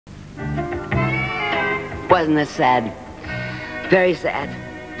Wasn't this sad? Very sad.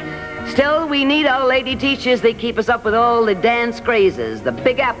 Still, we need our lady teachers. They keep us up with all the dance crazes, the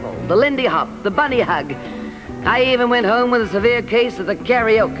Big Apple, the Lindy Hop, the Bunny Hug. I even went home with a severe case of the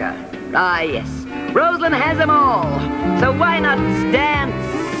karaoke. Ah, yes. Rosalind has them all. So why not dance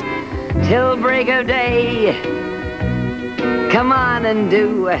till break of day? Come on and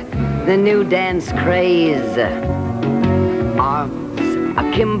do the new dance craze. Arms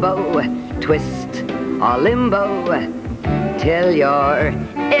akimbo, twist or limbo till you're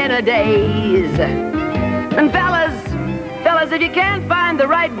in a daze. And fellas, if you can't find the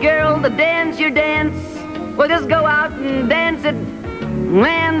right girl to dance your dance, well, just go out and dance it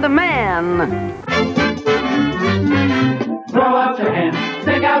man to man. Throw out your hands,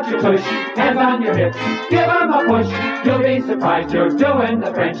 stick out your tush, hands on your hips, give them a push. You'll be surprised you're doing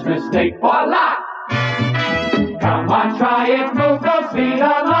the French mistake. Voila! Come on, try it, move those feet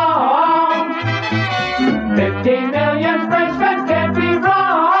along. 15 million Frenchmen can't be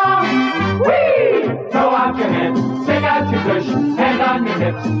wrong. Whee! Throw out your hands, stick out your tush, hands on your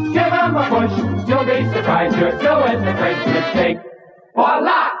hips, give them a push. You'll be surprised you're doing the French mistake.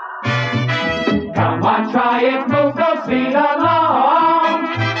 Voila! Come on, try it, move those feet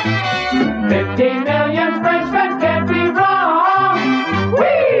along. 15 million Frenchmen can't be wrong.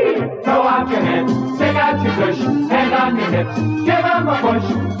 Whee! Throw out your hands, stick out your tush, hands on your hips, give them a push.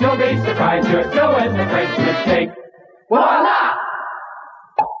 You'll be surprised you're doing the French mistake. Voila!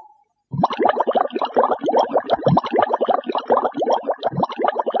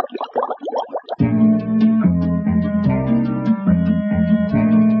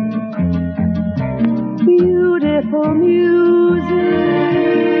 Beautiful music,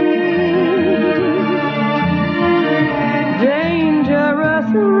 dangerous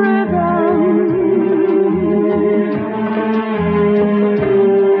rhythm.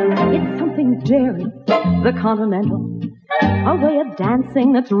 It's something daring, the Continental, a way of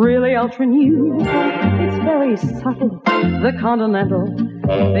dancing that's really ultra new. It's very subtle, the Continental,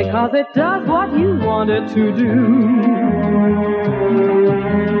 because it does what you want it to do.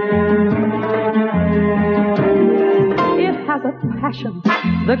 Has a passion,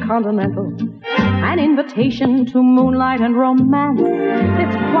 the Continental, an invitation to moonlight and romance.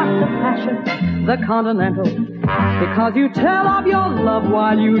 It's quite the passion, the Continental, because you tell of your love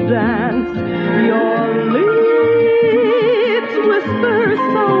while you dance. Your lips whisper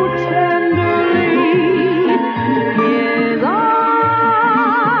so tenderly, his eyes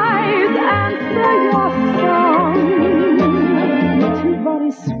answer your song. Two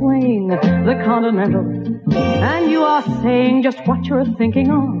bodies swaying, the Continental, and you are saying just what you're thinking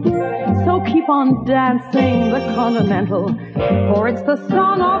of. So keep on dancing the Continental, for it's the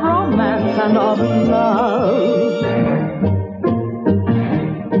song of romance and of love.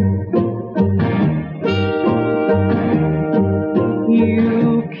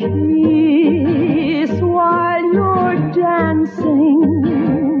 You kiss while you're dancing.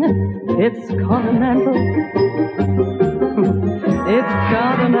 It's Continental. It's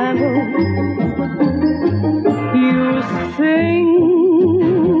Continental. You sing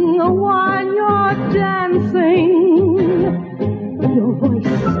while you're dancing. Your voice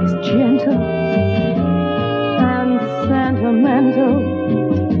is gentle and sentimental.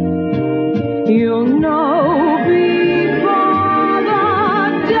 You'll know before the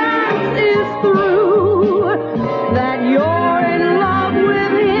dance is through that you're in love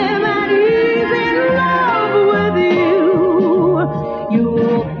with him and he's in love with you.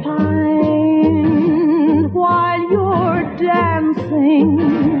 You'll dancing,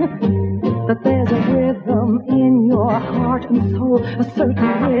 that there's a rhythm in your heart and soul, a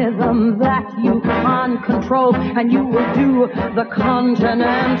certain rhythm that you can't control, and you will do the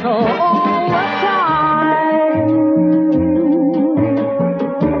Continental. Oh,